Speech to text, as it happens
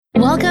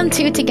Welcome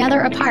to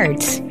Together Apart.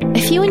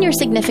 If you and your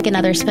significant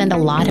other spend a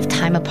lot of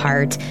time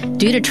apart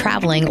due to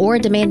traveling or a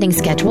demanding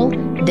schedule,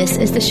 this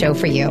is the show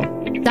for you.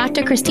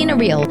 Dr. Christina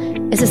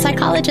Riehl is a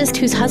psychologist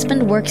whose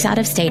husband works out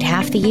of state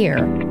half the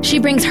year. She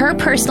brings her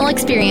personal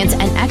experience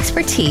and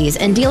expertise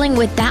in dealing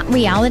with that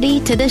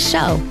reality to this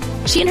show.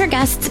 She and her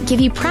guests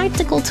give you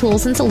practical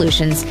tools and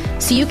solutions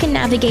so you can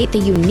navigate the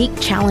unique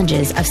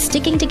challenges of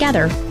sticking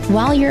together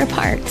while you're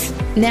apart.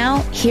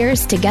 Now,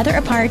 here's Together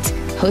Apart,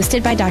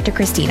 hosted by Dr.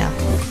 Christina.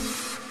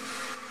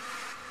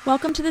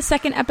 Welcome to the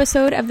second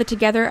episode of the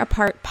Together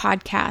Apart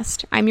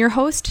podcast. I'm your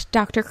host,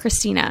 Dr.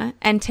 Christina,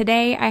 and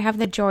today I have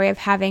the joy of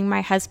having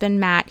my husband,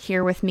 Matt,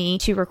 here with me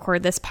to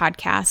record this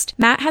podcast.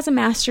 Matt has a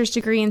master's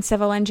degree in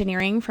civil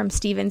engineering from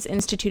Stevens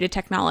Institute of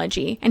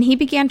Technology, and he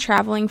began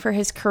traveling for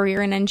his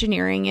career in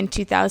engineering in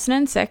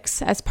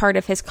 2006 as part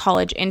of his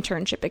college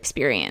internship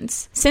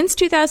experience. Since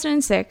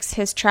 2006,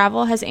 his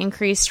travel has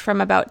increased from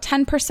about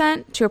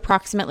 10% to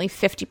approximately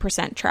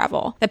 50%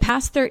 travel. The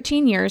past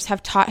 13 years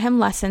have taught him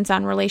lessons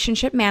on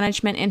relationship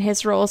management in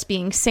his roles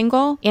being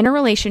single, in a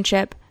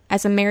relationship,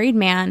 as a married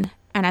man,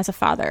 and as a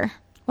father.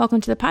 Welcome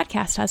to the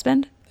podcast,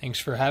 husband. Thanks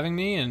for having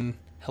me, and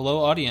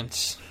hello,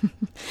 audience.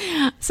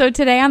 So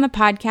today on the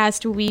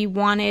podcast, we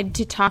wanted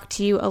to talk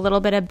to you a little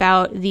bit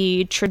about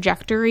the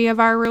trajectory of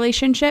our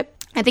relationship.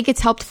 I think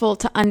it's helpful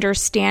to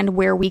understand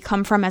where we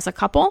come from as a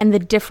couple and the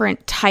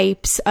different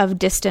types of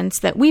distance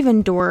that we've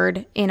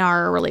endured in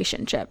our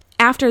relationship.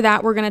 After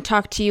that, we're going to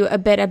talk to you a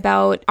bit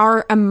about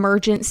our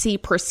emergency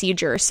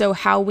procedure. So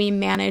how we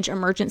manage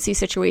emergency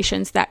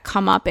situations that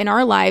come up in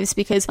our lives,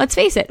 because let's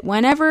face it,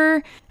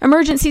 whenever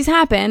emergencies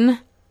happen,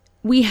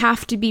 we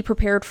have to be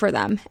prepared for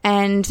them,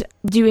 and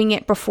doing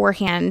it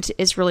beforehand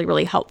is really,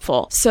 really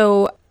helpful.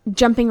 So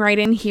jumping right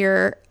in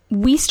here,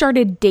 we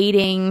started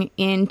dating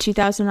in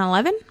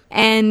 2011.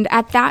 And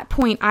at that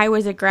point, I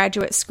was a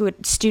graduate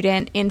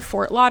student in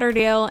Fort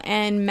Lauderdale,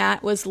 and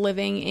Matt was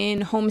living in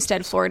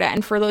Homestead, Florida.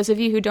 And for those of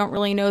you who don't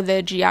really know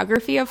the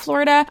geography of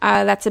Florida,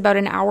 that's about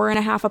an hour and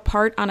a half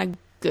apart on a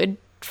good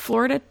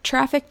Florida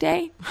traffic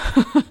day.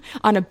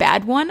 On a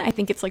bad one, I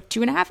think it's like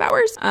 2.5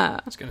 hours. I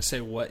was going to say,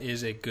 what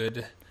is a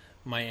good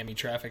Miami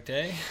traffic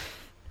day?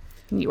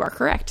 You are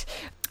correct.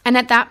 And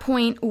at that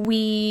point,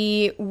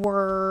 we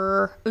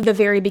were the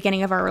very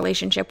beginning of our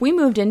relationship. We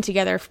moved in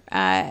together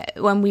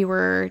when we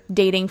were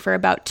dating for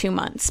about 2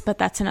 months, but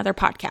that's another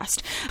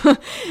podcast.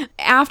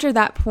 After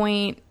that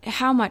point,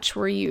 how much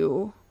were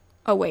you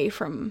away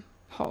from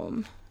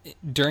home?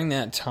 During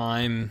that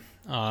time,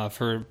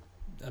 for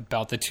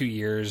about the 2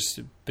 years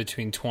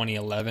between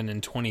 2011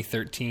 and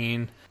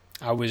 2013,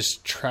 I was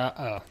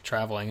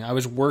traveling. I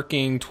was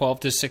working 12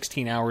 to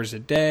 16 hours a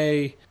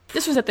day.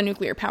 This was at the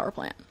nuclear power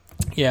plant.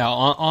 Yeah,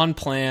 on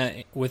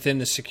plant within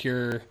the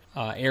secure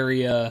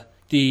area.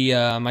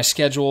 My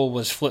schedule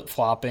was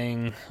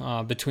flip-flopping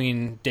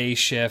between day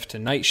shift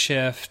and night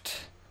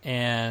shift,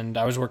 and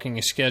I was working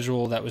a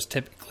schedule that was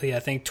typically, I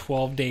think,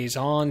 12 days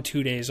on,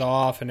 2 days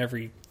off, and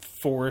every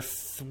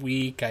fourth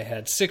week I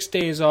had 6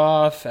 days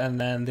off, and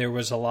then there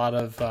was a lot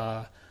of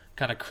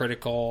kind of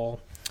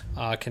critical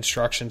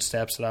construction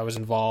steps that I was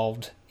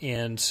involved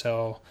in,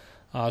 so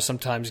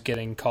sometimes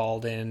getting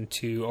called in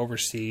to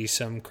oversee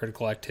some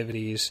critical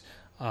activities,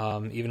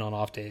 even on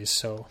off days.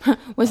 So,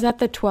 was that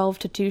the 12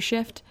 to 2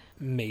 shift?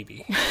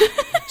 Maybe.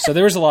 So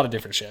there was a lot of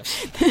different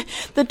shifts.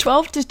 The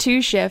 12 to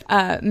 2 shift,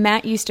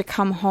 Matt used to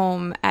come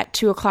home at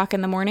 2 o'clock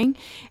in the morning,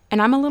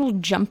 and I'm a little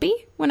jumpy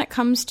when it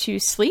comes to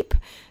sleep.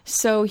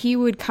 So he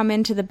would come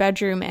into the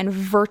bedroom, and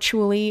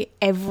virtually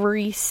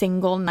every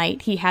single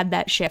night he had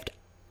that shift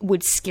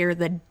would scare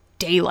the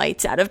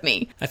daylights out of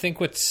me. I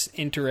think what's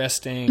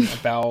interesting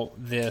about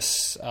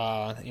this,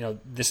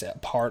 this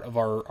part of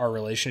our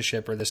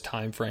relationship or this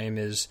time frame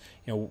is,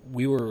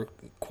 we were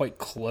quite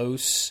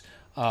close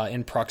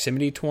in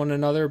proximity to one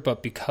another,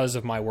 but because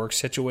of my work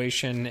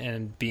situation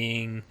and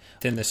being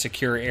within the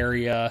secure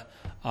area,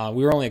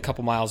 we were only a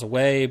couple miles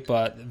away,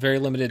 but very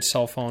limited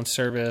cell phone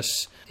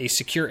service. A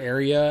secure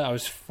area, I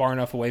was far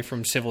enough away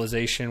from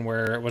civilization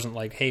where it wasn't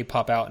like, hey,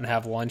 pop out and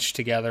have lunch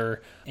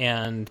together.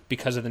 And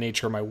because of the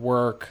nature of my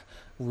work,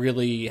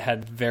 really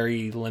had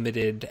very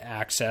limited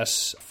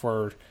access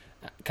for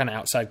kind of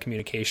outside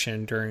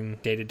communication during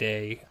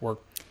day-to-day work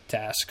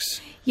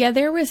tasks. Yeah,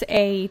 there was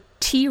a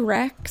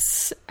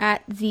T-Rex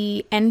at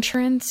the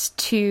entrance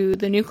to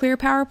the nuclear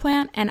power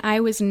plant, and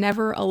I was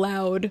never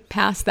allowed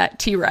past that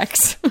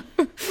T-Rex.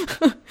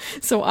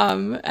 So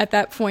at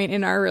that point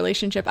in our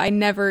relationship, I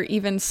never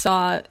even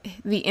saw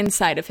the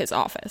inside of his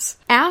office.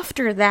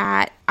 After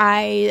that,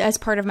 I, as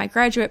part of my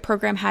graduate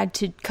program, had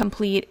to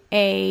complete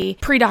a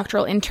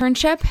pre-doctoral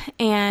internship,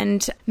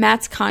 and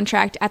Matt's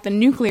contract at the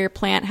nuclear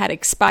plant had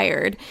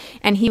expired,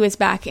 and he was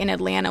back in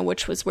Atlanta,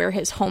 which was where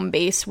his home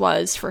base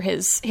was for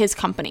his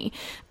company.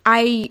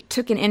 I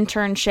took an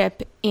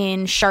internship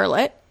in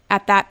Charlotte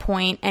at that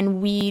point,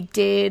 and we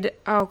did,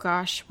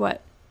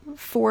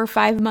 4 or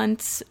 5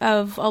 months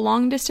of a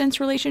long distance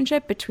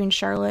relationship between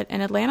Charlotte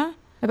and Atlanta.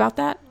 About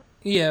that?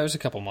 Yeah, it was a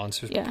couple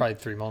months. It was probably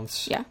 3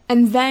 months. Yeah.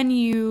 And then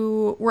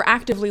you were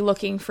actively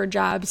looking for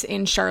jobs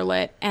in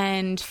Charlotte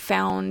and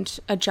found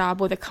a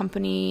job with a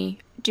company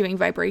doing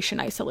vibration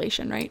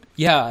isolation, right?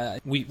 Yeah,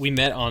 we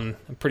met on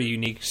a pretty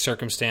unique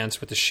circumstance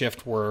with the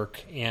shift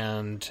work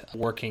and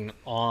working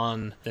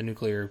on the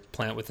nuclear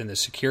plant within the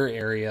secure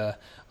area.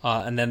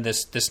 And then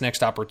this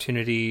next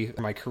opportunity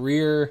for my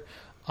career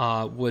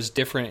was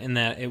different in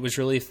that it was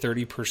really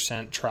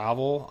 30%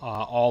 travel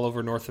all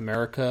over North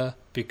America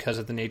because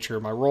of the nature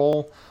of my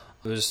role.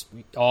 It was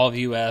all of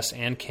U.S.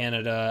 and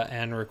Canada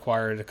and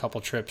required a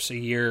couple trips a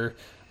year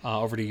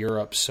over to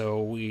Europe.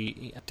 So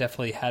we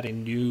definitely had a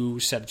new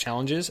set of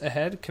challenges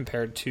ahead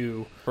compared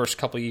to the first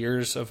couple of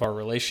years of our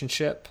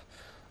relationship,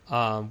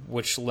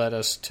 which led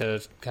us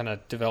to kind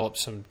of develop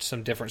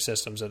some different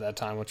systems at that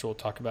time, which we'll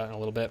talk about in a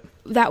little bit.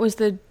 That was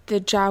the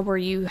job where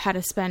you had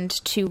to spend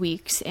 2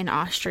 weeks in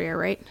Austria,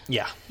 right?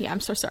 Yeah. Yeah,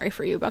 I'm so sorry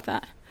for you about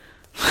that.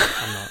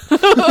 I'm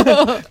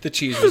not. The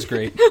cheese was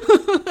great.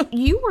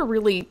 You were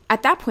really,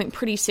 at that point,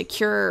 pretty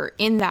secure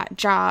in that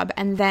job,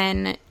 and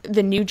then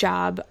the new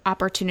job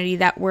opportunity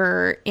that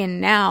we're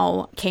in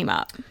now came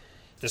up.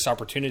 This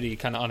opportunity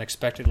kind of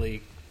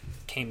unexpectedly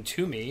came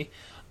to me,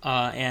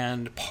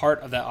 and part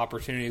of that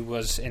opportunity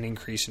was an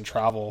increase in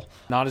travel.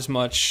 Not as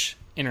much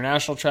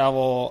international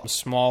travel,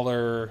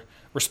 smaller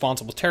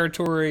responsible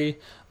territory,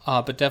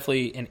 but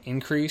definitely an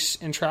increase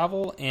in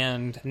travel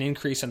and an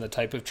increase in the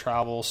type of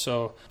travel.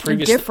 So a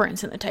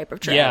difference in the type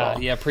of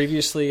travel. Yeah.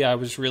 Previously, I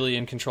was really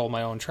in control of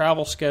my own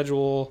travel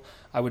schedule.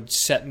 I would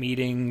set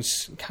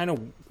meetings kind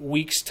of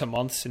weeks to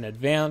months in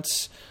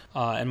advance,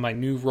 and my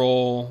new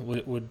role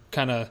would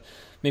kind of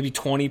maybe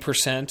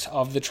 20%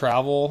 of the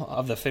travel,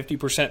 of the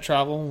 50%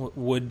 travel,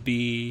 would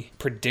be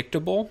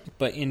predictable.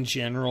 But in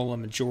general, a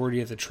majority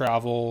of the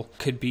travel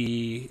could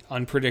be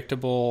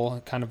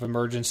unpredictable, kind of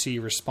emergency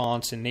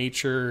response in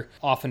nature.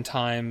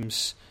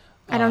 Oftentimes,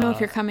 I don't know if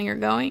you're coming or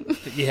going.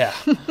 Yeah.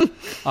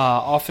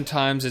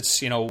 Oftentimes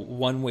it's,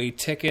 one-way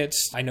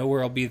tickets. I know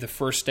where I'll be the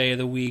first day of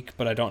the week,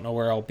 but I don't know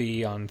where I'll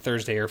be on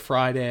Thursday or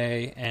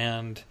Friday.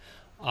 And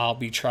I'll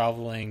be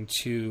traveling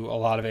to a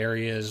lot of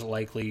areas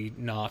likely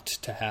not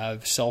to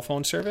have cell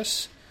phone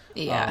service.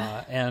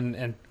 Yeah.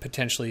 And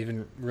potentially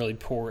even really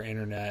poor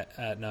internet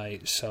at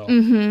night. So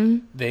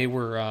they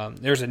were,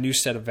 there's a new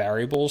set of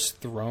variables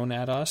thrown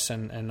at us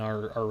and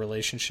our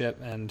relationship,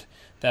 and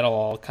that'll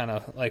all kind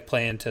of like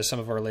play into some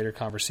of our later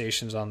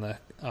conversations on the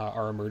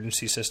our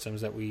emergency systems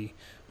that we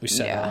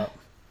set up.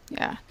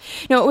 Yeah.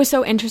 No, it was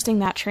so interesting,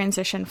 that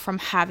transition from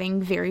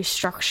having very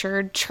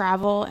structured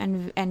travel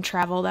and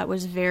travel that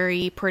was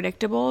very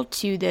predictable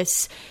to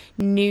this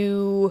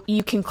new,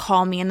 you can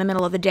call me in the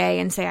middle of the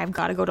day and say, I've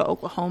got to go to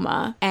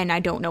Oklahoma and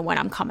I don't know when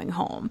I'm coming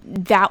home.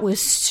 That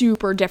was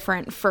super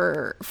different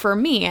for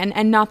me.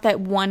 And not that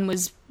one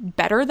was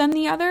better than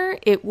the other.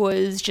 It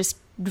was just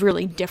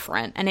really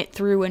different, and it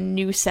threw a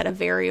new set of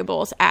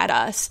variables at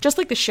us. Just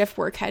like the shift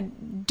work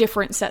had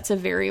different sets of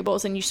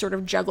variables, and you sort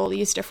of juggle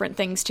these different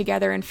things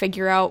together and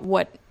figure out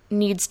what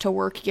needs to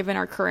work given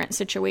our current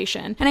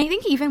situation. And I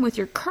think even with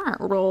your current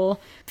role,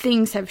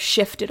 things have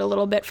shifted a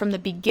little bit from the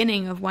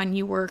beginning of when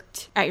you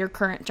worked at your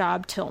current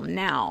job till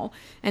now.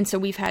 And so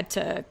we've had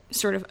to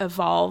sort of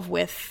evolve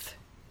with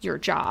your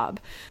job.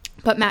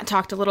 But Matt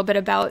talked a little bit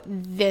about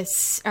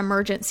this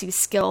emergency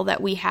skill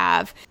that we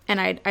have, and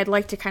I'd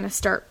like to kind of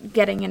start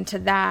getting into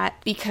that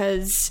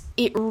because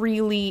it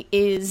really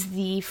is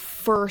the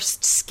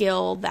first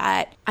skill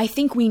that I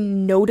think we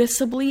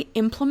noticeably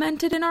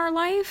implemented in our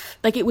life.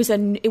 Like it was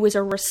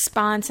a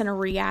response and a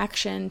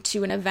reaction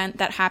to an event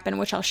that happened,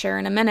 which I'll share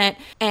in a minute,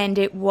 and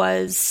it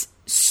was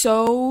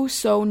so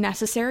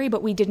necessary,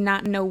 but we did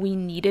not know we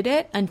needed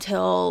it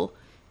until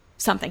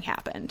something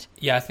happened.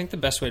 Yeah, I think the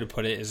best way to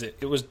put it is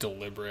it was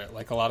deliberate.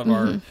 Like a lot of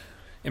our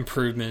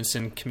improvements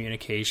in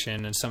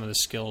communication and some of the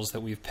skills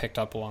that we've picked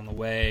up along the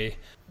way,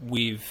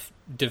 we've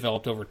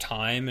developed over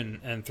time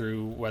and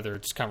through whether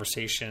it's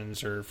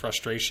conversations or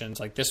frustrations.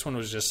 Like this one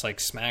was just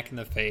like smack in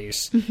the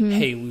face.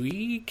 Hey,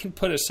 we can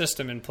put a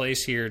system in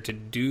place here to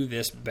do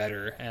this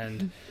better.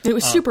 And it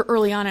was super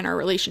early on in our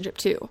relationship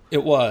too.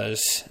 It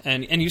was.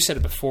 And you said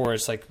it before,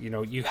 it's like,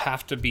 you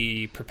have to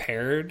be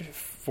prepared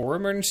for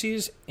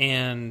emergencies,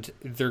 and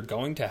they're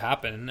going to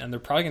happen, and they're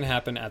probably going to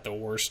happen at the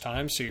worst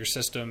time, so your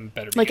system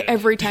better be like good.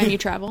 Every time you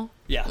travel?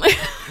 Yeah.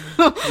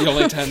 The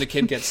only time the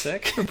kid gets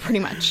sick? Pretty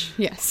much,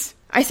 yes.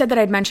 I said that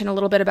I'd mention a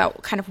little bit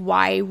about kind of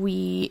why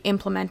we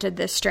implemented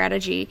this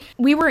strategy.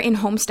 We were in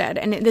Homestead,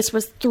 and this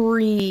was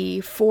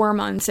 3-4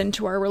 months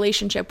into our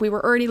relationship. We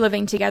were already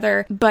living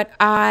together, but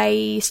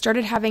I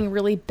started having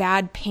really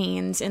bad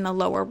pains in the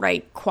lower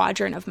right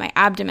quadrant of my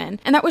abdomen.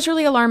 And that was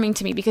really alarming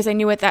to me because I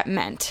knew what that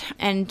meant.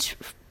 And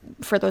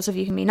for those of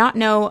you who may not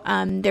know,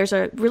 there's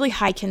a really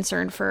high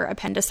concern for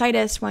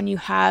appendicitis when you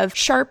have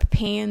sharp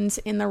pains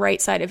in the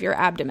right side of your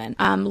abdomen,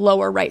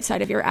 lower right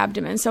side of your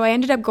abdomen. So I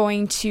ended up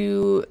going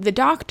to the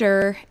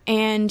doctor,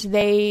 and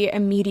they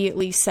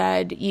immediately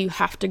said, you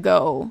have to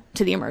go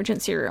to the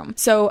emergency room.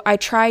 So I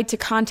tried to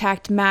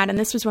contact Matt, and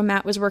this was when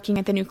Matt was working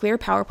at the nuclear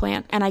power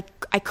plant, and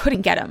I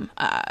couldn't get him.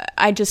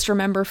 I just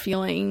remember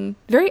feeling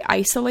very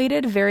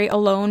isolated, very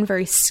alone,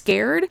 very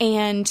scared,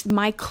 and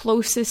my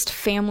closest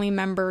family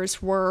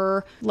members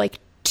were like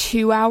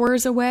 2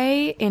 hours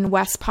away in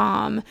West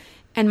Palm,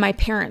 and my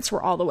parents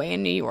were all the way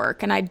in New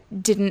York, and I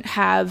didn't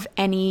have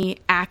any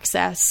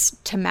access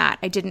to Matt.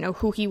 I didn't know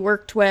who he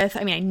worked with.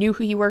 I mean, I knew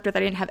who he worked with. I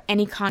didn't have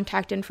any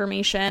contact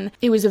information.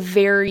 It was a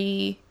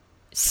very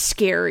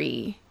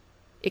scary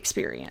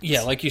experience.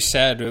 Yeah, like you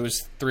said, it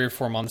was 3 or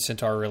 4 months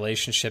into our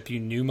relationship. You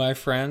knew my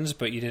friends,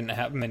 but you didn't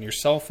have them in your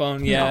cell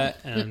phone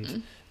yet. No.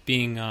 And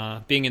being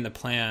in the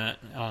plant,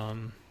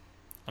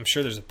 I'm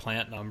sure there's a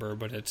plant number,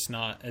 but it's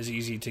not as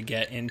easy to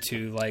get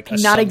into.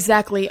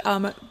 Exactly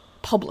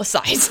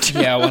publicized.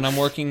 Yeah, when I'm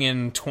working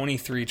in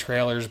 23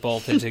 trailers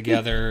bolted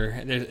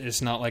together,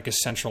 it's not like a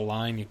central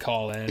line you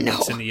call in. No.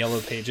 It's in the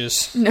yellow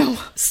pages. No.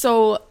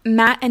 So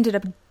Matt ended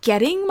up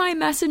getting my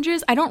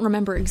messages. I don't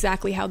remember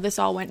exactly how this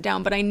all went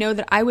down, but I know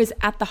that I was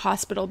at the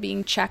hospital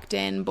being checked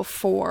in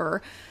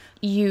before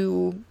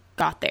you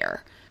got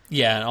there.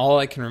 Yeah, and all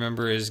I can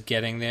remember is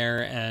getting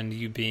there and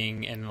you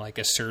being in like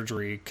a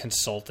surgery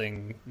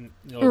consulting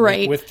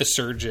with the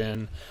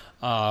surgeon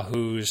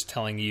who's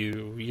telling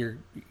you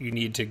you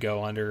need to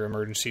go under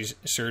emergency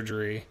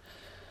surgery.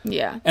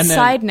 Yeah. And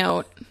side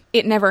note,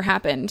 it never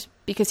happened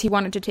because he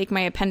wanted to take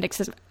my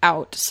appendix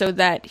out so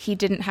that he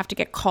didn't have to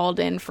get called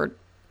in for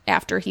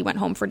after he went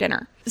home for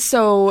dinner.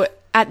 So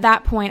at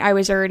that point, I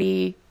was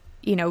already,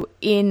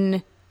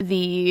 in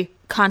the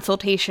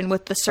consultation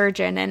with the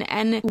surgeon,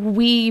 and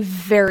we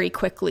very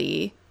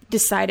quickly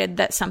decided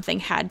that something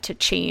had to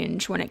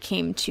change when it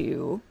came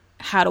to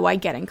how do I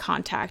get in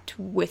contact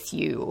with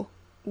you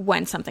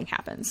when something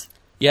happens.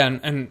 Yeah,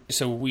 and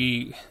so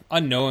we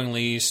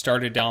unknowingly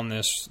started down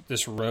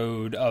this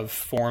road of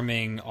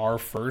forming our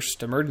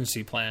first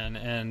emergency plan,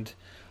 and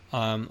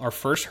our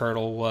first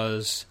hurdle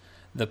was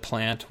the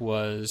plant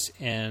was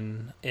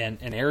in an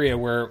area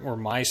where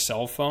my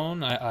cell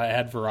phone, I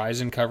had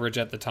Verizon coverage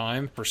at the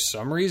time. For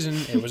some reason,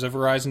 it was a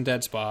Verizon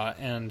dead spot.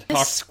 And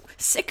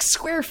 6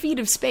 square feet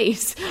of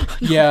space.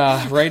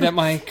 Yeah, right at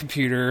my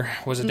computer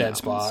was a dead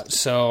spot.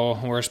 So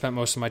where I spent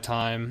most of my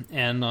time.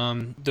 And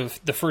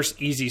the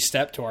first easy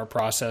step to our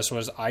process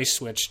was I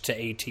switched to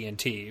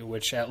AT&T,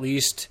 which at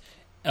least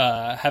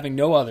having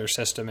no other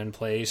system in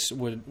place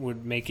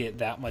would make it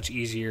that much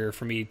easier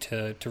for me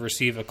to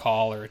receive a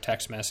call or a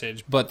text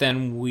message. But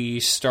then we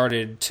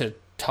started to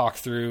talk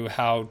through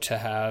how to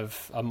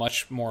have a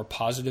much more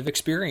positive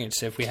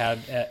experience if we had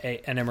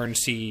an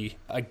emergency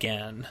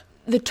again.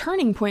 The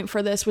turning point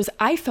for this was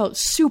I felt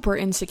super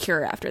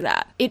insecure after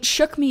that. It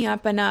shook me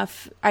up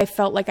enough. I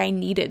felt like I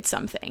needed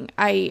something.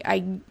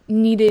 I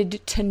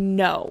needed to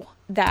know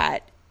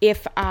that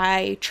if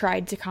I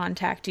tried to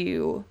contact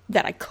you,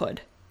 that I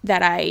could.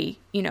 That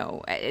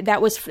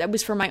that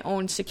was for my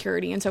own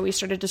security. And so we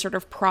started to sort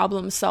of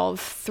problem solve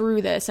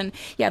through this. And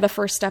yeah, the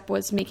first step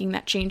was making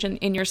that change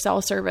in your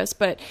cell service.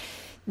 But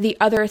the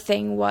other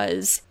thing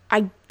was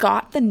I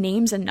got the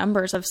names and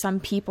numbers of some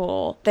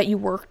people that you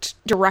worked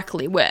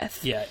directly with.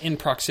 Yeah, in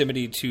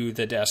proximity to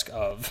the desk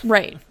of.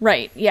 Right,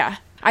 yeah.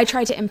 I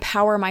tried to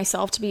empower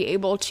myself to be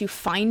able to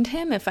find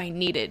him if I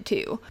needed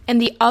to. And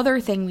the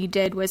other thing we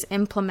did was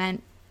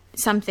implement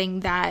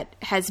something that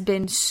has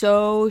been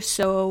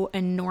so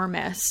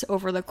enormous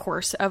over the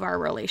course of our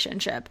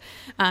relationship.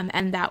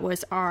 And that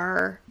was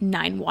our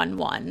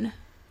 911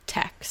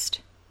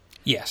 text.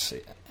 Yes.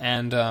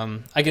 And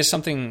I guess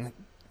something,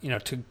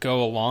 to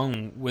go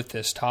along with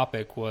this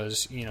topic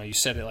was, you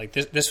said it like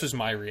this was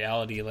my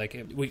reality.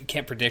 Like we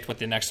can't predict what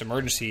the next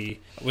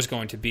emergency was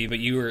going to be, but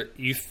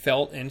you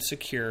felt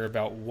insecure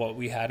about what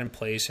we had in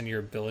place and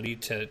your ability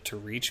to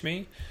reach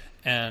me.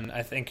 And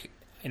I think,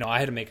 I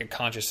had to make a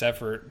conscious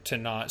effort to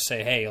not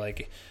say, hey,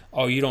 like,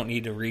 oh, you don't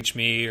need to reach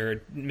me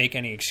or make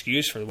any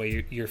excuse for the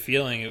way you're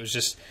feeling. It was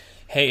just,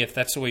 hey, if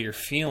that's the way you're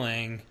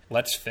feeling,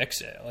 let's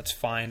fix it. Let's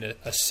find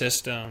a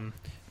system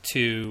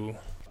to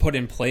put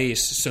in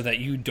place so that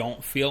you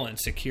don't feel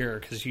insecure,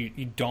 because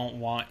you don't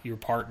want your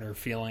partner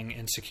feeling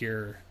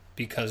insecure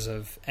because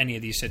of any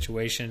of these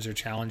situations or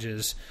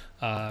challenges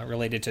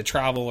related to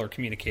travel or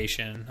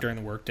communication during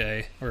the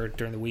workday or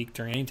during the week,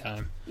 during any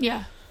time.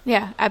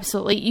 Yeah,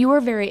 absolutely. You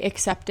were very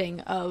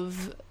accepting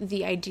of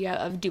the idea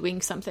of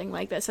doing something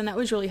like this, and that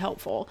was really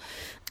helpful.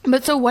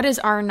 But so what is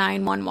our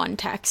 911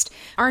 text?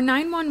 Our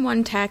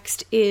 911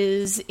 text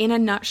is, in a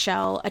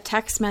nutshell, a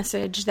text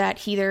message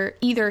that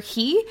either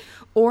he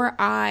or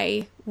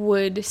I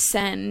would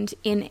send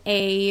in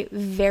a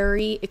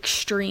very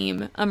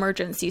extreme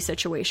emergency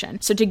situation.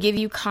 So to give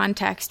you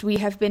context, we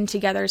have been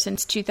together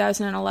since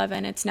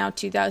 2011. It's now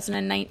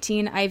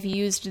 2019. I've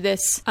used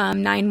this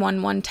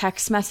 911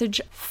 text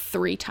message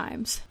 3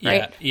 times,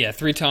 right? Yeah,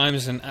 3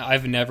 times, and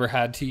I've never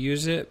had to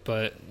use it,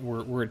 but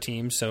we're a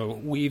team, so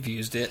we've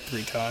used it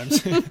 3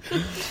 times.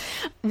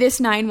 This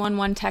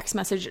 911 text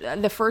message,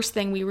 the first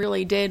thing we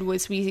really did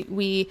was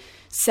we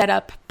set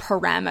up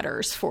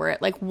parameters for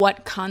it, like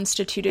what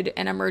constituted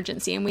an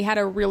emergency. And we had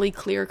a really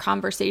clear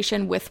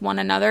conversation with one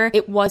another.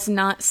 It was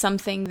not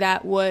something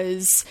that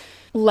was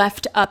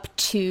left up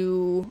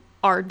to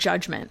our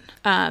judgment.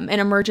 An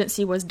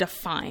emergency was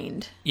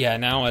defined. Yeah,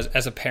 now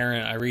as a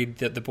parent, I read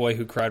The Boy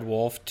Who Cried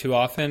Wolf too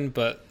often,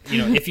 but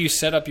if you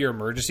set up your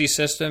emergency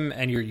system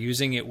and you're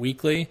using it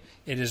weekly,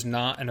 it is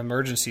not an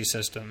emergency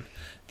system.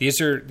 These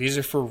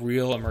are for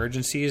real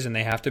emergencies, and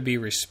they have to be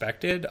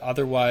respected.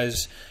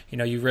 Otherwise,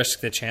 you risk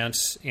the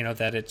chance,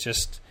 that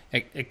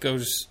it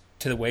goes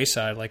to the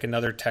wayside, like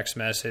another text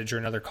message or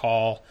another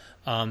call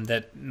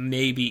that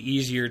may be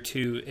easier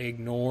to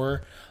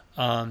ignore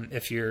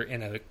if you're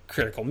in a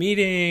critical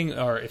meeting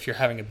or if you're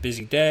having a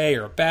busy day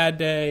or a bad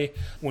day.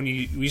 When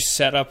we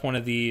set up one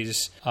of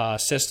these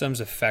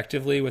systems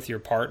effectively with your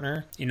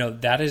partner,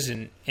 that is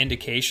an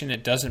indication.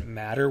 It doesn't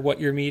matter what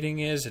your meeting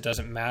is. It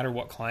doesn't matter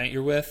what client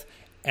you're with.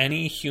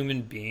 Any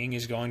human being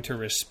is going to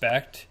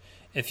respect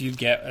if you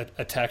get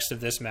a text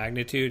of this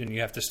magnitude and you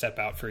have to step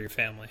out for your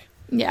family.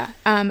 Yeah.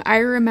 I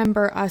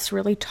remember us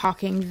really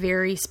talking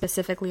very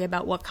specifically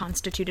about what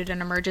constituted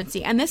an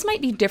emergency. And this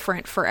might be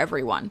different for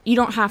everyone. You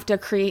don't have to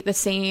create the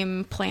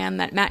same plan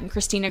that Matt and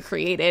Christina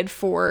created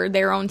for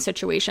their own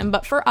situation.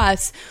 But for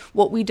us,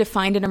 what we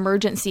defined an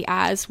emergency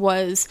as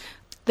was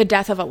the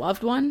death of a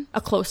loved one, a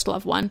close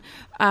loved one,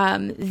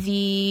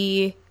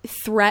 the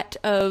threat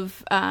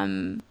of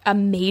a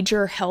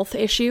major health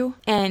issue,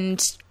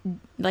 and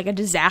like a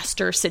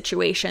disaster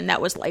situation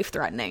that was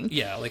life-threatening.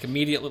 Yeah, like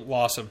immediate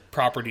loss of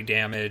property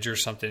damage or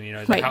something.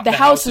 Right, the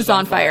house is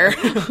on fire.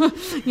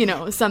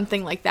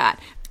 Something like that.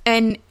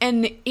 And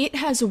it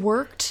has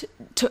worked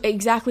to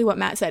exactly what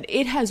Matt said.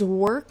 It has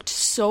worked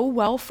so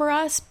well for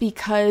us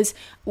because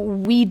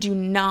we do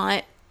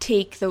not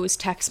take those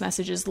text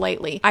messages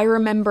lightly. I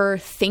remember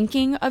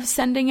thinking of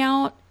sending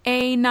out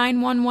a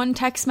 911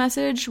 text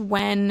message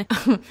when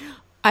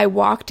I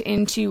walked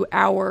into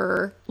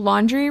our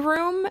laundry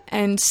room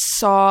and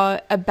saw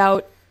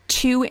about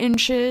 2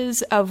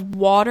 inches of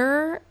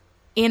water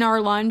in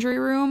our laundry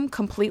room,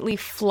 completely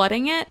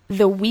flooding it.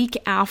 The week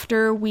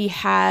after, we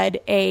had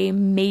a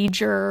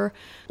major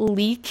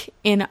leak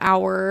in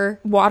our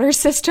water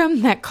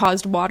system that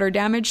caused water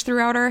damage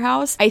throughout our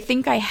house. I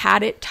think I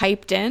had it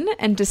typed in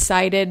and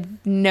decided,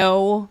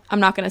 no, I'm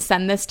not going to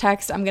send this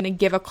text. I'm going to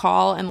give a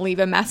call and leave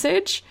a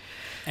message.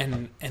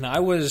 And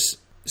I was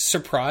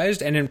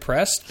surprised and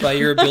impressed by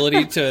your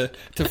ability to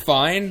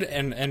find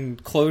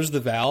and close the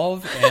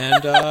valve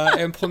and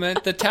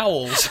implement the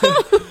towels.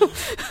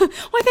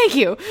 Well, thank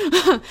you.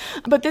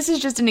 But this is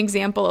just an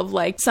example of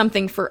like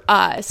something for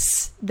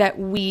us that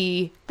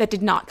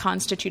did not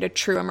constitute a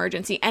true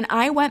emergency. And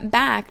I went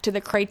back to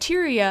the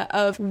criteria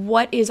of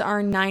what is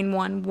our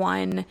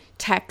 911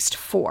 text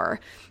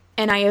for.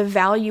 And I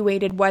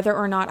evaluated whether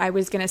or not I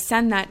was going to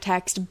send that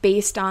text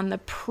based on the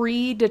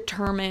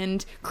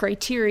predetermined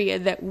criteria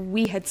that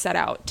we had set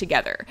out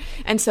together.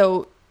 And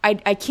so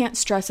I can't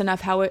stress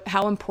enough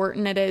how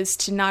important it is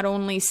to not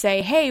only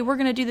say, hey, we're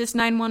going to do this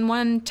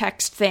 911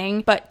 text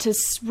thing, but to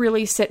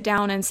really sit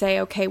down and say,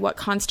 okay, what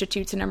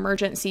constitutes an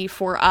emergency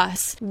for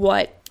us?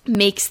 What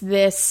makes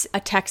this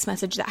a text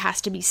message that has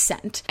to be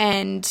sent?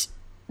 And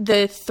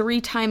the 3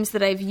 times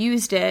that I've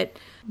used it,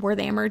 were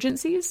they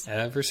emergencies?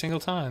 Every single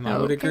time, I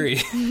would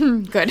agree.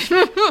 Good.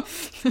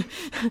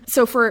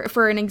 So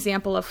for an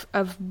example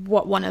of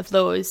what one of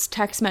those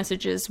text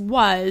messages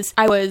was,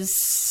 I was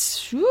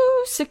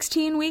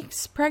 16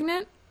 weeks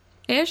pregnant.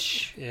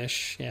 Ish,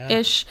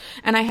 yeah.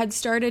 And I had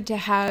started to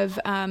have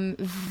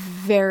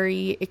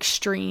very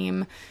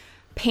extreme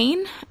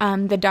pain.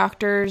 The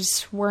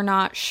doctors were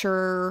not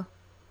sure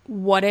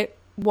what it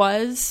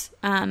was.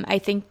 I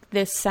think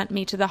this sent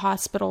me to the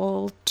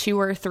hospital 2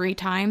 or 3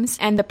 times.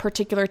 And the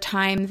particular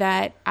time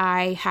that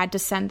I had to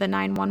send the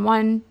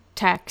 911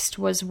 text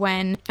was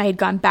when I had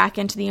gone back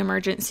into the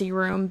emergency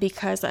room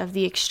because of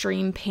the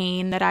extreme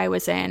pain that I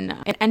was in.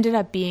 It ended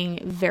up being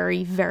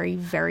very, very,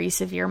 very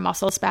severe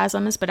muscle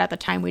spasms, but at the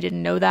time we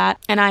didn't know that.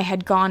 And I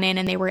had gone in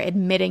and they were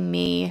admitting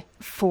me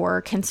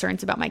for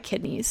concerns about my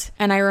kidneys.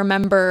 And I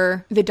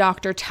remember the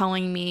doctor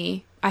telling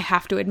me, I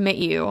have to admit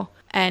you.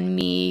 And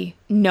me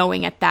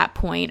knowing at that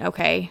point,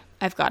 okay,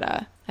 I've got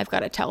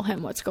to tell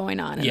him what's going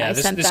on. And yeah,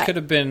 this could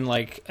have been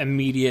like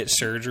immediate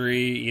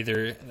surgery.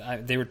 Either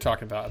they were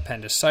talking about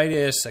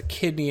appendicitis, a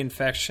kidney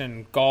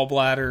infection,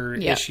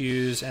 gallbladder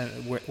issues, and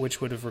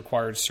which would have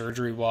required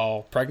surgery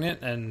while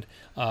pregnant. And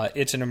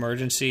it's an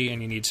emergency,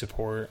 and you need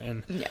support.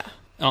 And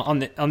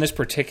on this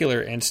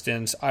particular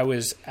instance, I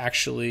was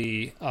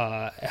actually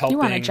helping. You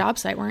were on a job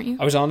site, weren't you?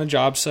 I was on a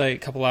job site a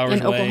couple hours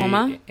in away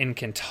Oklahoma? in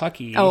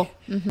Kentucky. Oh,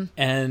 mm-hmm.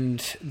 And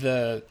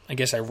the, I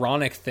guess,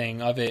 ironic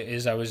thing of it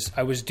is I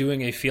was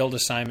doing a field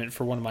assignment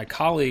for one of my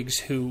colleagues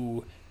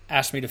who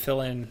asked me to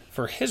fill in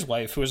for his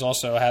wife, who was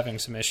also having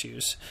some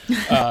issues.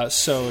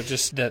 So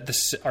just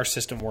our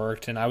system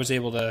worked, and I was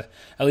able to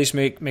at least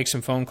make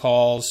some phone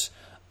calls.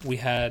 We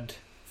had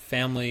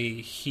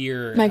family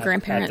here. My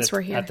grandparents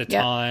were here at the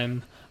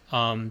time.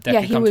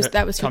 That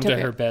could come to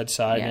her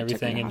bedside and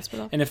everything.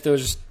 And if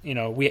those,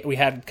 we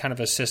had kind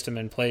of a system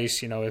in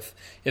place,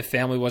 if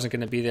family wasn't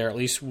going to be there, at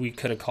least we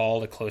could have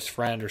called a close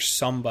friend or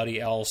somebody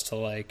else to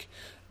like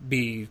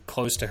be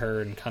close to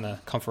her and kind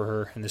of comfort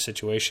her in the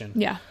situation.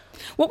 Yeah.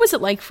 What was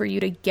it like for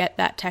you to get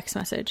that text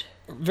message?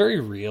 Very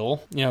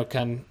real,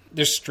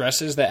 there's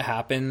stresses that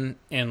happen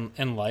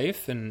in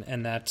life,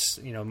 and that's,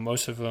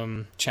 most of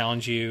them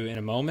challenge you in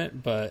a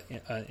moment, but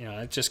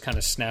it just kind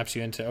of snaps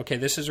you into, okay,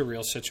 this is a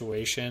real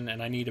situation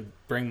and I need to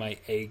bring my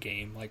A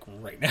game like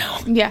right now.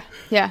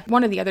 Yeah.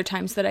 One of the other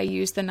times that I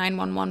used the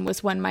 911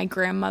 was when my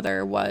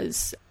grandmother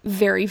was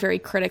very, very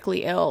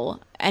critically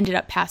ill, ended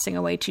up passing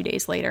away 2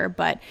 days later,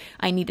 but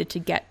I needed to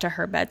get to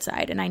her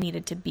bedside and I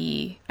needed to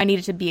be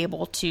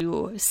able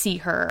to see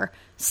her,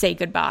 say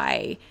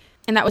goodbye.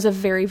 And that was a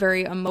very,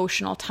 very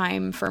emotional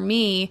time for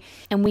me.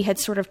 And we had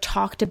sort of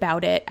talked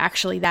about it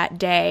actually that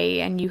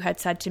day. And you had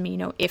said to me,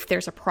 if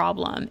there's a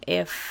problem,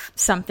 if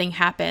something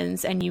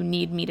happens and you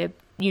need me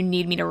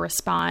to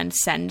respond,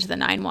 send the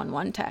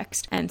 911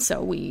 text. And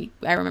so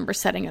I remember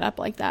setting it up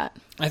like that.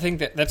 I think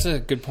that's a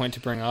good point to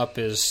bring up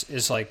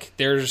is like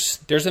there's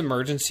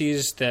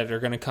emergencies that are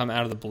going to come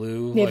out of the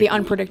blue. Yeah, like, the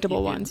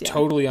unpredictable ones. Yeah.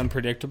 Totally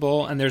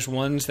unpredictable. And there's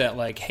ones that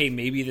like, hey,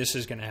 maybe this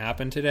is going to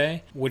happen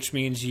today, which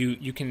means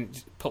you can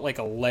put like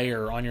a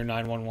layer on your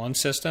 911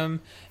 system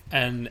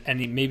and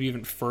maybe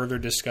even further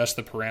discuss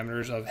the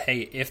parameters of,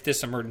 hey, if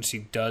this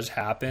emergency does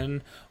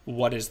happen,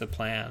 what is the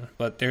plan?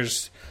 But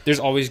there's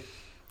always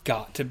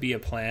got to be a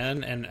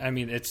plan. And I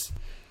mean,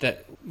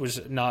 that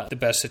was not the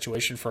best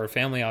situation for our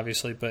family,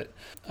 obviously, but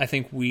I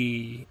think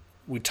we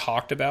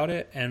talked about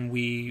it and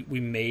we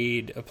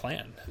made a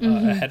plan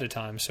ahead of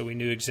time, so we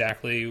knew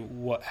exactly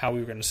how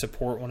we were going to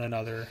support one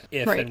another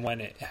if and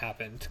when it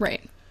happened.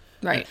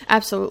 Right.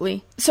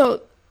 Absolutely.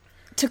 So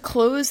to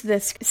close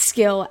this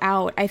skill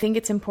out, I think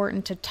it's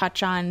important to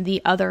touch on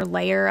the other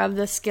layer of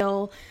the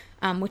skill,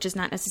 which is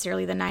not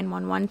necessarily the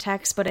 911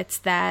 text, but it's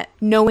that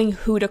knowing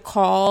who to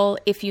call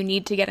if you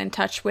need to get in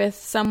touch with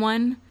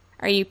someone.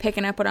 Are you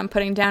picking up what I'm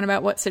putting down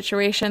about what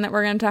situation that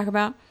we're going to talk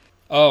about?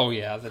 Oh,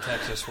 yeah, the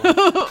Texas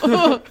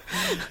one.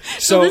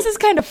 So this is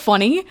kind of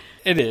funny.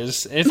 It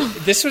is.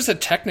 This was a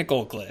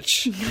technical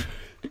glitch.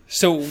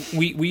 So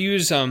we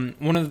use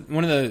one of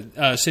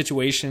the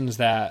situations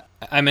that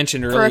I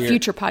mentioned earlier for a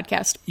future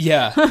podcast.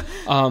 Yeah,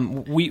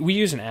 we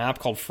use an app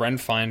called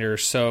Friend Finder.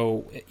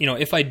 So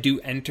if I do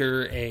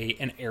enter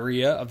an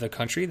area of the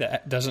country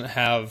that doesn't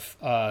have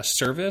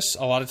service,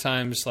 a lot of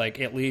times like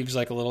it leaves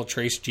like a little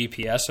trace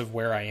GPS of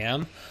where I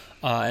am.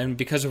 And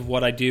because of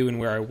what I do and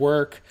where I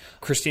work,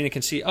 Christina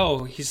can see,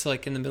 oh, he's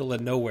like in the middle of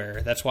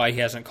nowhere. That's why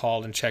he hasn't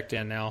called and checked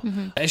in now.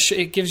 Mm-hmm.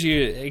 It gives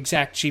you an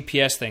exact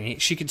GPS thing.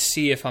 She could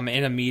see if I'm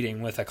in a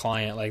meeting with a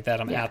client like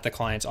that, I'm at the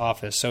client's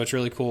office. So it's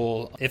really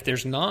cool. If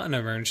there's not an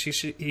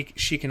emergency,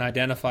 she can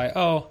identify,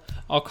 oh,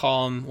 I'll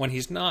call him when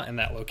he's not in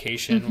that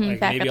location. Mm-hmm. Like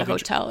back maybe at the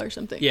hotel or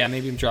something. Yeah,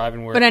 maybe I'm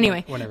driving work. But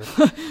anyway. Whatever.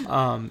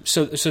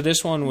 So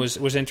this one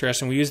was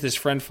interesting. We use this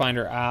Friend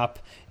Finder app.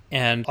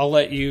 And I'll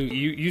let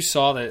you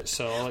saw that,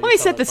 so let me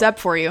set this up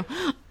for you.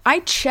 I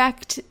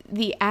checked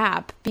the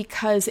app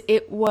because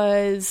it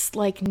was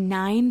like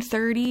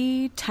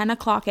 9:30, 10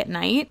 o'clock at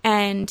night,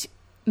 and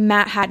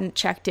Matt hadn't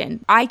checked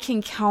in. I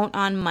can count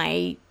on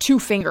my 2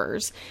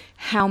 fingers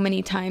how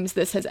many times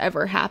this has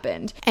ever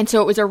happened. And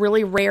so it was a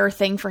really rare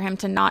thing for him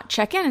to not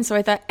check in. And so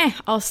I thought,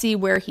 I'll see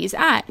where he's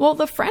at. Well,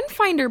 the Friend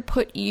Finder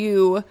put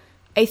you,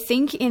 I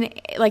think, in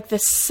like the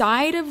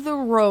side of the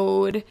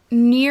road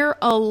near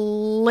a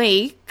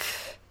lake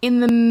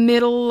in the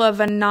middle of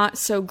a not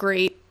so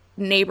great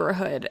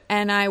neighborhood.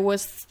 And I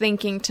was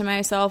thinking to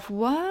myself,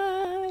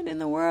 what in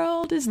the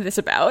world is this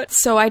about?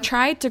 So I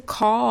tried to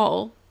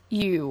call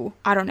you,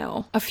 I don't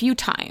know, a few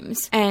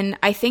times. And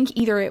I think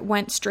either it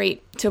went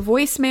straight to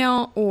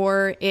voicemail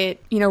or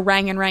it,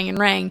 rang and rang and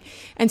rang.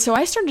 And so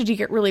I started to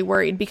get really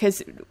worried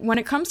because when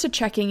it comes to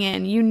checking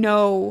in,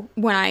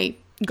 when I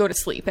go to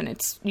sleep, and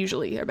it's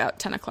usually about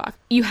 10 o'clock.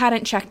 You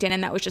hadn't checked in,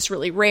 and that was just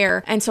really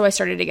rare. And so I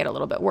started to get a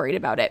little bit worried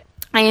about it.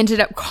 I ended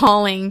up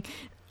calling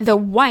the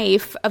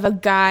wife of a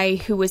guy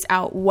who was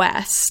out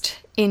west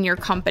in your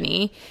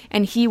company,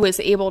 and he was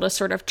able to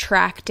sort of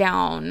track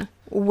down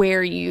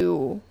where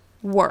you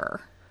were.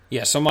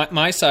 Yeah, so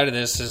my side of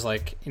this is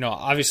like,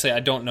 obviously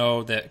I don't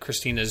know that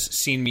Christina's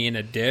seen me in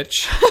a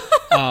ditch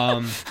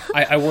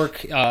I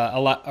work a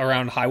lot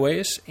around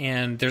highways,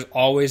 and there's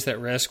always that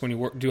risk when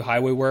you do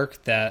highway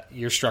work that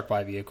you're struck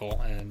by a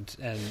vehicle and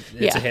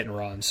it's a hit and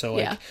run.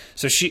 So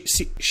so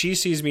she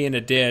sees me in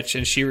a ditch,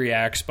 and she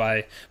reacts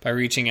by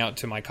reaching out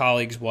to my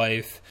colleague's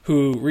wife,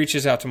 who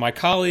reaches out to my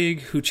colleague,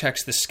 who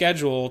checks the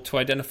schedule to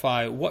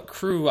identify what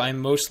crew I'm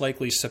most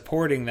likely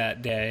supporting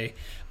that day.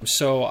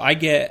 So I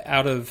get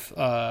out of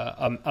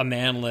a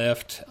man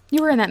lift.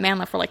 You were in that man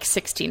lift for like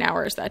 16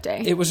 hours that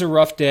day. It was a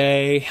rough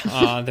day.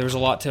 There was a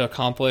lot to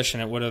accomplish,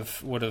 and it would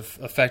have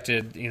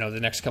affected the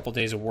next couple of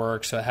days of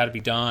work. So it had to be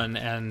done,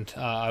 and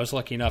I was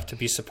lucky enough to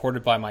be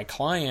supported by my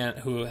client,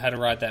 who had to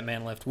ride that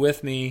man lift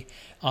with me.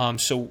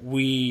 So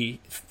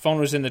phone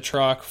was in the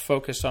truck,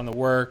 focused on the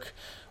work.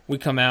 We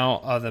come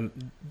out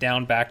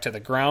down back to the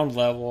ground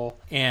level,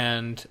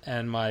 and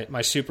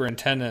my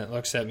superintendent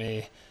looks at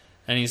me,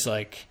 and he's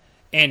like,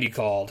 "Andy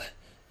called.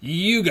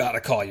 You got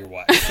to call your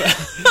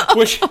wife,"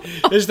 which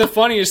is the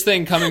funniest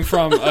thing coming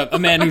from a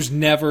man who's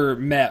never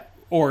met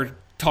or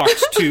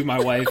talked to my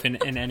wife in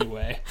any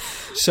way.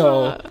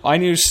 So I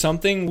knew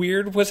something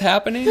weird was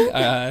happening,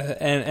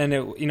 and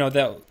it,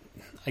 that.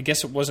 I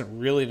guess it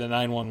wasn't really the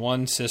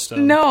 911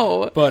 system.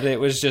 No. But it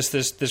was just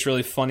this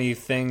really funny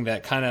thing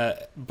that kind of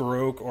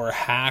broke or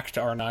hacked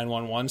our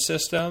 911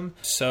 system.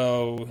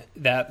 So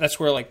that's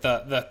where like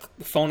the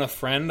phone a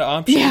friend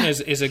option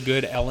is a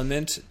good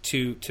element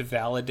to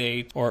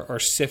validate or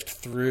sift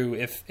through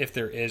if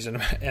there is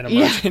an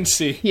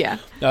emergency. Yeah.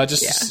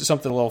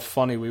 Something a little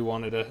funny we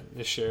wanted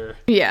to share.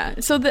 Yeah.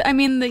 So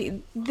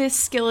this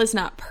skill is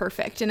not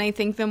perfect. And I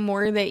think the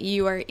more that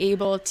you are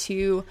able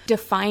to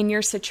define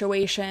your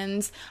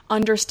situations,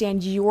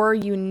 understand your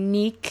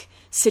unique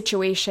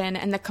situation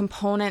and the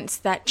components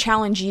that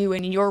challenge you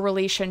in your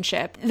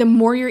relationship, the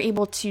more you're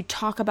able to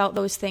talk about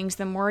those things,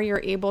 the more you're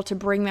able to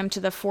bring them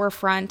to the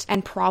forefront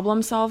and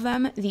problem solve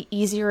them, the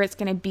easier it's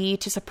going to be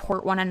to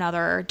support one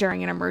another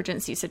during an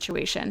emergency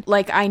situation.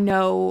 Like, I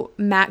know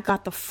Matt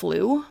got the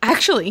flu,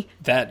 actually,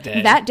 that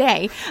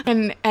day,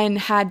 and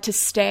had to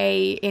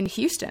stay in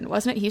Houston.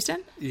 Wasn't it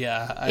Houston?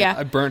 Yeah.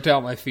 I burnt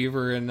out my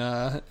fever in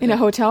a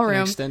hotel room.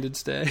 An extended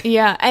stay.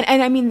 Yeah.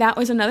 And I mean, that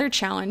was another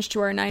challenge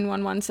to our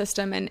 911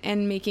 system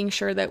and making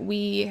sure that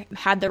we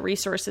had the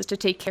resources to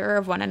take care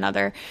of one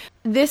another.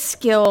 This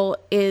skill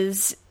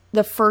is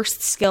the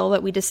first skill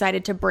that we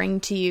decided to bring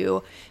to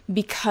you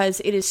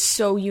because it is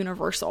so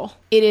universal.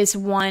 It is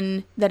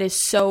one that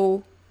is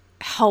so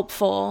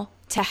helpful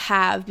to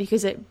have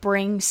because it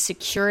brings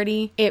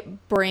security.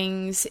 It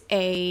brings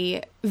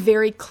a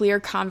very clear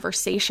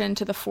conversation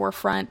to the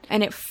forefront,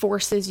 and it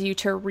forces you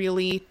to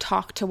really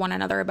talk to one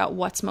another about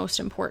what's most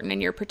important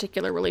in your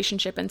particular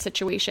relationship and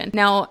situation.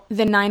 Now,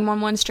 the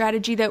 911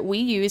 strategy that we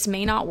use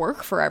may not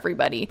work for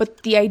everybody,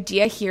 but the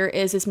idea here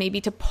is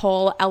maybe to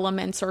pull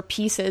elements or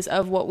pieces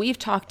of what we've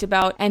talked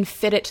about and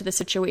fit it to the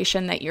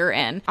situation that you're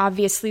in.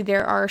 Obviously,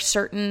 there are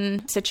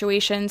certain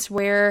situations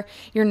where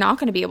you're not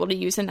going to be able to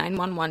use a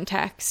 911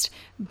 text,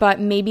 but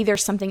maybe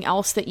there's something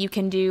else that you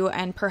can do,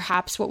 and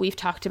perhaps what we've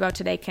talked about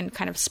today can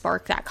kind of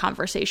spark that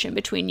conversation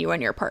between you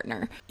and your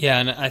partner. Yeah,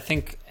 and I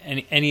think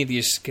any of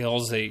these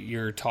skills that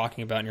you're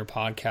talking about in your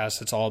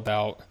podcast, it's all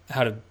about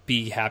how to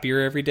be happier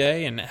every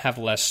day and have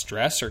less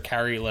stress or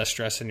carry less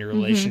stress in your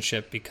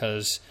relationship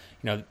because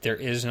there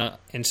is an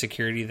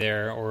insecurity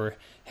there, or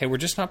hey, we're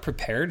just not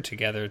prepared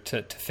together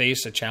to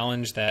face a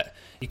challenge that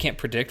you can't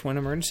predict when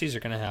emergencies are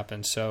going to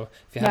happen. So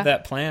if you have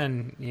that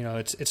plan,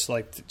 it's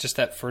like just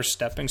that first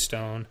stepping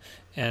stone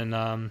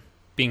and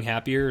being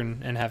happier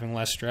and having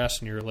less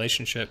stress in your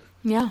relationship.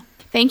 Yeah.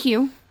 Thank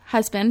you,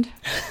 husband,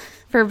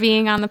 for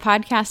being on the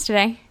podcast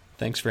today.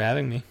 Thanks for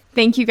having me.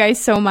 Thank you guys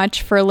so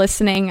much for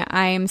listening.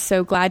 I am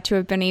so glad to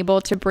have been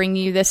able to bring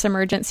you this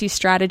emergency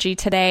strategy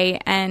today.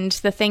 And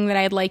the thing that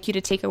I'd like you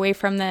to take away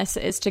from this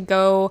is to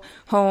go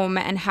home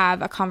and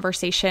have a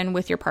conversation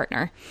with your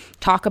partner.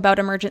 Talk about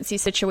emergency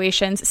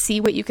situations, see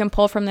what you can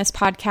pull from this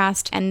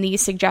podcast and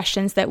these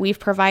suggestions that we've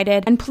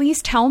provided. And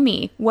please tell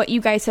me what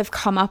you guys have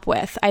come up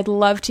with. I'd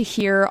love to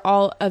hear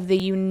all of the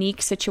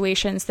unique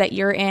situations that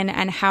you're in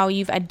and how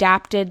you've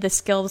adapted the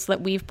skills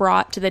that we've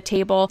brought to the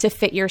table to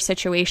fit your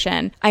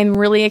situation. I'm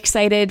really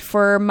excited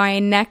for my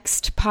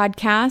next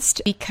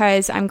podcast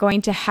because I'm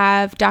going to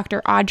have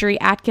Dr. Audrey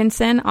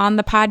Atkinson on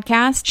the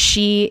podcast.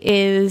 She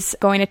is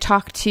going to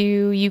talk to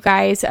you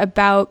guys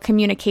about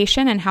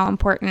communication and how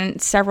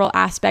important several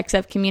aspects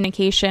of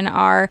communication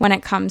are when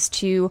it comes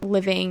to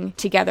living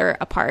together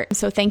apart.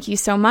 So thank you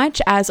so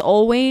much. As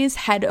always,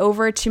 head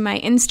over to my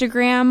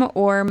Instagram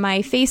or my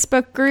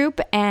Facebook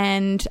group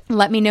and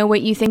let me know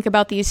what you think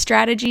about these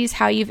strategies,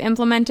 how you've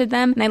implemented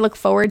them, and I look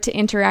forward to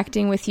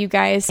interacting with you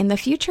guys in the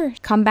future.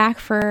 Come back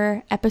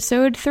for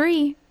episode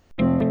 3.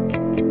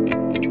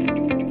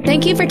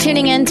 Thank you for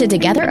tuning in to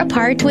Together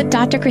Apart with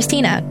Dr.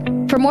 Christina.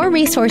 For more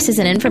resources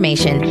and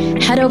information,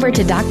 head over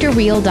to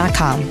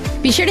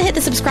drreal.com. Be sure to hit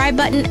the subscribe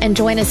button and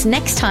join us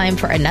next time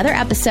for another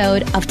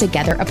episode of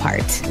Together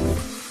Apart.